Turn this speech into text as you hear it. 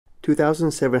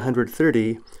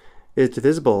2730 is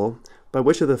divisible by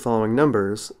which of the following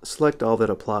numbers? Select all that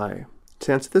apply.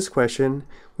 To answer this question,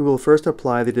 we will first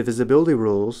apply the divisibility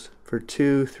rules for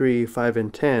 2, 3, 5,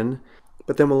 and 10,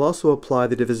 but then we'll also apply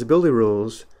the divisibility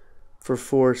rules for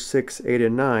 4, 6, 8,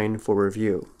 and 9 for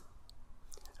review.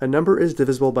 A number is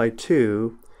divisible by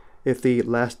 2 if the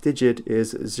last digit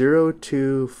is 0,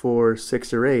 2, 4,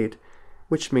 6, or 8,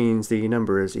 which means the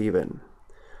number is even.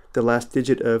 The last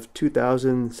digit of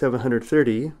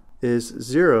 2730 is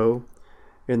 0,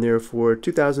 and therefore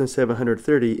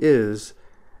 2730 is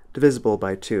divisible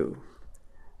by 2.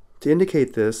 To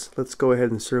indicate this, let's go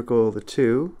ahead and circle the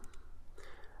 2.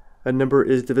 A number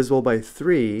is divisible by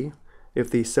 3 if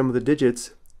the sum of the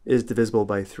digits is divisible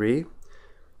by 3.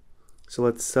 So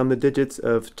let's sum the digits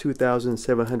of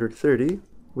 2730,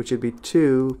 which would be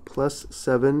 2 plus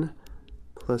 7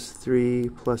 plus 3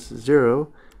 plus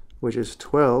 0, which is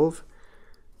 12.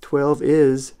 12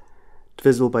 is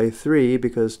divisible by 3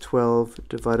 because 12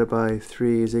 divided by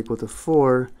 3 is equal to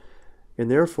 4,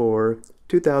 and therefore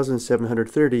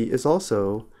 2730 is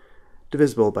also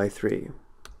divisible by 3.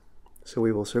 So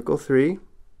we will circle 3,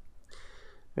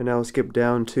 and now skip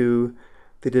down to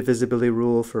the divisibility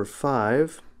rule for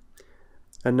 5.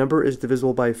 A number is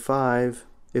divisible by 5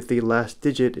 if the last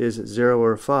digit is 0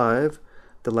 or 5.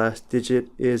 The last digit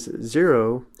is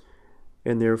 0,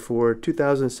 and therefore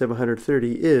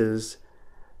 2730 is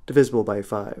divisible by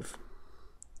 5.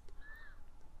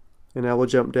 And now we'll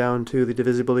jump down to the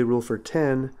divisibility rule for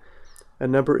 10. A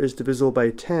number is divisible by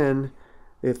 10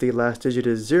 if the last digit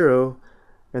is 0,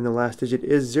 and the last digit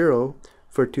is 0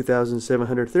 for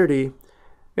 2730,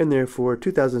 and therefore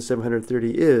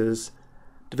 2730 is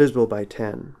divisible by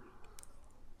 10.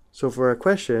 So for our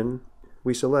question,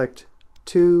 we select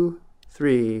 2,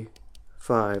 3,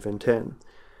 5, and 10.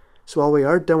 So while we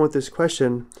are done with this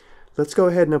question, let's go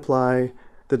ahead and apply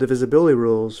the divisibility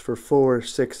rules for 4,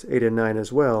 6, 8, and 9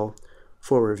 as well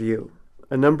for review.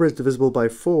 A number is divisible by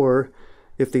 4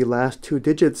 if the last two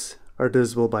digits are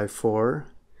divisible by 4.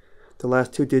 The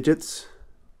last two digits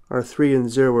are 3 and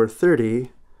 0 or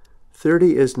 30.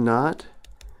 30 is not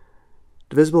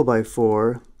divisible by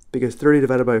 4 because 30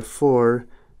 divided by 4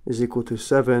 is equal to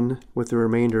 7 with the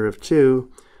remainder of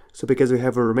 2. So because we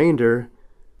have a remainder,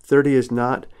 30 is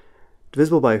not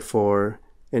divisible by 4,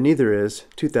 and neither is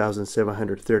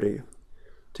 2730.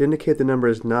 To indicate the number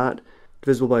is not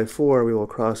divisible by 4, we will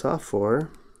cross off 4,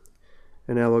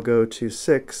 and now we'll go to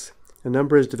 6. A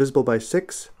number is divisible by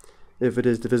 6 if it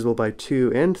is divisible by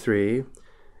 2 and 3.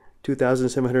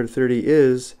 2730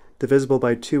 is divisible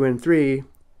by 2 and 3,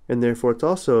 and therefore it's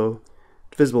also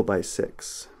divisible by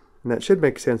 6. And that should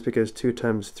make sense because 2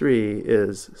 times 3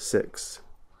 is 6.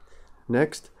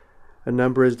 Next, a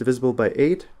number is divisible by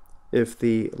 8 if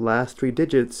the last three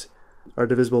digits are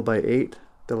divisible by 8.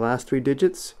 The last three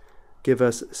digits give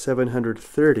us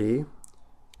 730.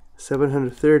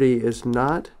 730 is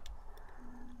not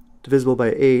divisible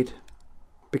by 8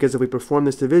 because if we perform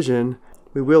this division,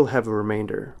 we will have a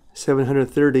remainder.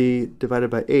 730 divided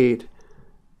by 8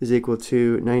 is equal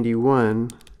to 91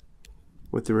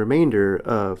 with the remainder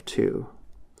of 2.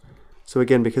 So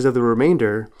again, because of the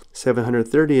remainder,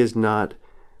 730 is not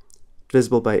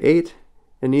divisible by 8,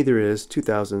 and neither is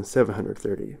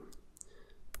 2730.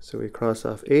 So we cross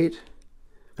off 8.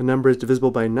 A number is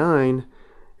divisible by 9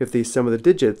 if the sum of the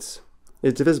digits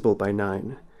is divisible by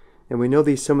 9. And we know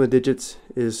the sum of the digits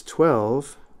is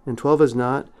 12, and 12 is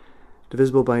not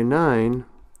divisible by 9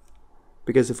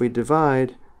 because if we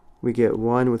divide, we get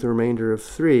 1 with a remainder of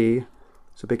 3.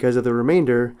 So because of the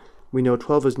remainder, we know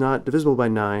 12 is not divisible by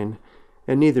 9,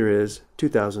 and neither is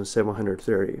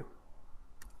 2730.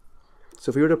 So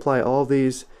if we were to apply all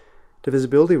these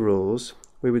divisibility rules,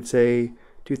 we would say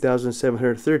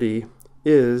 2730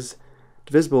 is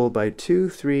divisible by 2,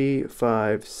 3,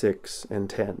 5, 6, and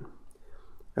 10.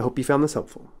 I hope you found this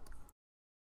helpful.